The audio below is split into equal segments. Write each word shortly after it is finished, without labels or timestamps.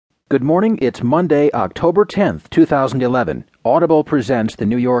Good morning. It's Monday, October 10th, 2011. Audible presents the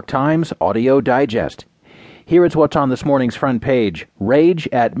New York Times Audio Digest. Here is what's on this morning's front page. Rage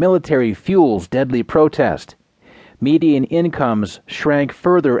at military fuels deadly protest. Median incomes shrank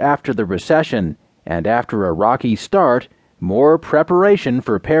further after the recession, and after a rocky start, more preparation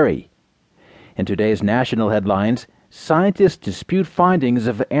for Perry. In today's national headlines, scientists dispute findings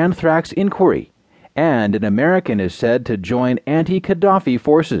of anthrax inquiry, and an American is said to join anti-Gaddafi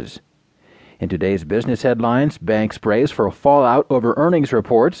forces. In today's business headlines, banks brace for fallout over earnings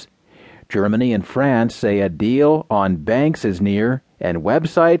reports. Germany and France say a deal on banks is near, and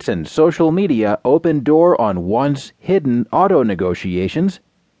websites and social media open door on once hidden auto negotiations.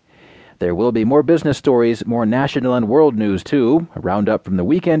 There will be more business stories, more national and world news too, a roundup from the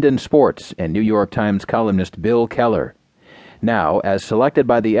weekend in sports, and New York Times columnist Bill Keller. Now, as selected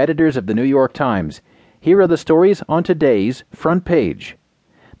by the editors of the New York Times, here are the stories on today's front page.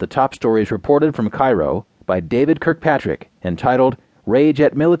 The top stories reported from Cairo by David Kirkpatrick, entitled Rage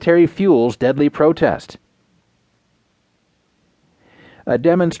at Military Fuels Deadly Protest. A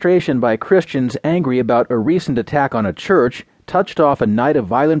demonstration by Christians angry about a recent attack on a church touched off a night of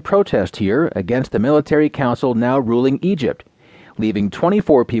violent protest here against the military council now ruling Egypt, leaving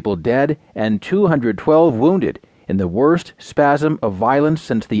 24 people dead and 212 wounded in the worst spasm of violence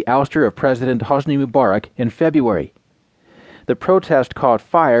since the ouster of President Hosni Mubarak in February. The protest caught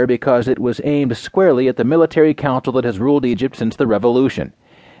fire because it was aimed squarely at the military council that has ruled Egypt since the revolution,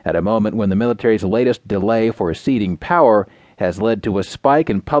 at a moment when the military's latest delay for ceding power has led to a spike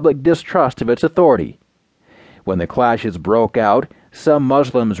in public distrust of its authority. When the clashes broke out, some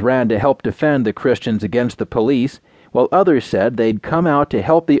Muslims ran to help defend the Christians against the police, while others said they'd come out to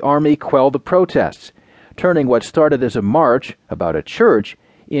help the army quell the protests, turning what started as a march about a church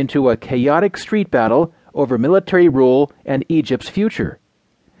into a chaotic street battle over military rule and Egypt's future.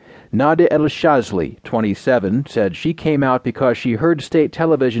 Nada El-Shazli, 27, said she came out because she heard state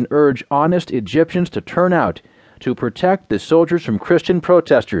television urge honest Egyptians to turn out to protect the soldiers from Christian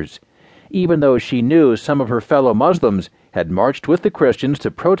protesters, even though she knew some of her fellow Muslims had marched with the Christians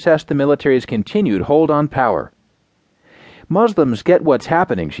to protest the military's continued hold on power. Muslims get what's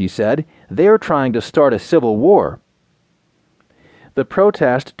happening, she said. They're trying to start a civil war. The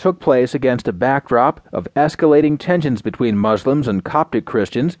protest took place against a backdrop of escalating tensions between Muslims and Coptic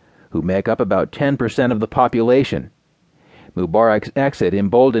Christians, who make up about 10% of the population. Mubarak's exit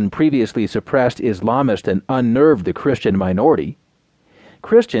emboldened previously suppressed Islamists and unnerved the Christian minority.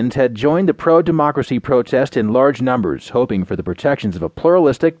 Christians had joined the pro-democracy protest in large numbers, hoping for the protections of a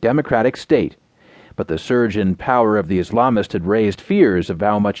pluralistic, democratic state. But the surge in power of the Islamists had raised fears of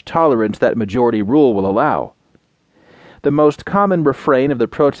how much tolerance that majority rule will allow. The most common refrain of the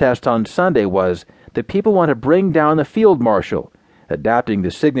protest on Sunday was that people want to bring down the field marshal, adapting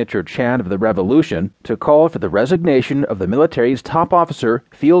the signature chant of the revolution to call for the resignation of the military's top officer,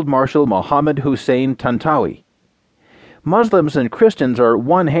 Field Marshal Mohammed Hussein Tantawi. Muslims and Christians are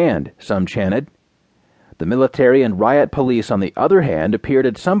one hand, some chanted. The military and riot police, on the other hand, appeared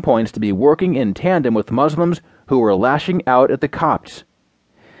at some points to be working in tandem with Muslims who were lashing out at the Copts.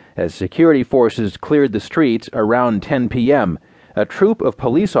 As security forces cleared the streets around 10 p.m., a troop of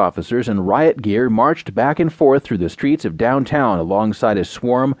police officers in riot gear marched back and forth through the streets of downtown alongside a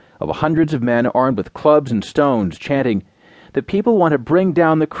swarm of hundreds of men armed with clubs and stones, chanting, "The people want to bring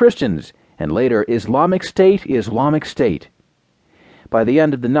down the Christians," and later, "Islamic State, Islamic State." By the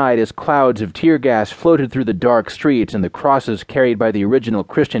end of the night, as clouds of tear gas floated through the dark streets and the crosses carried by the original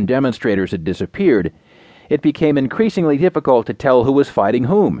Christian demonstrators had disappeared, it became increasingly difficult to tell who was fighting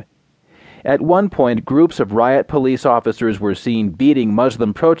whom. At one point, groups of riot police officers were seen beating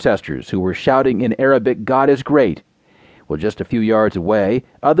Muslim protesters who were shouting in Arabic, "God is great." Well, just a few yards away,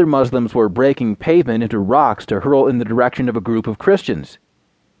 other Muslims were breaking pavement into rocks to hurl in the direction of a group of Christians.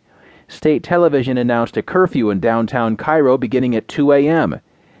 State television announced a curfew in downtown Cairo beginning at 2 a.m.,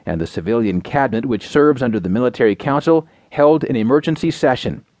 and the civilian cabinet, which serves under the military council, held an emergency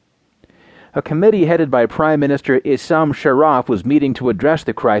session. A committee headed by Prime Minister Issam Sharaf was meeting to address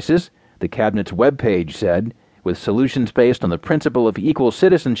the crisis, the cabinet's webpage said, with solutions based on the principle of equal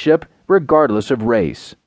citizenship regardless of race.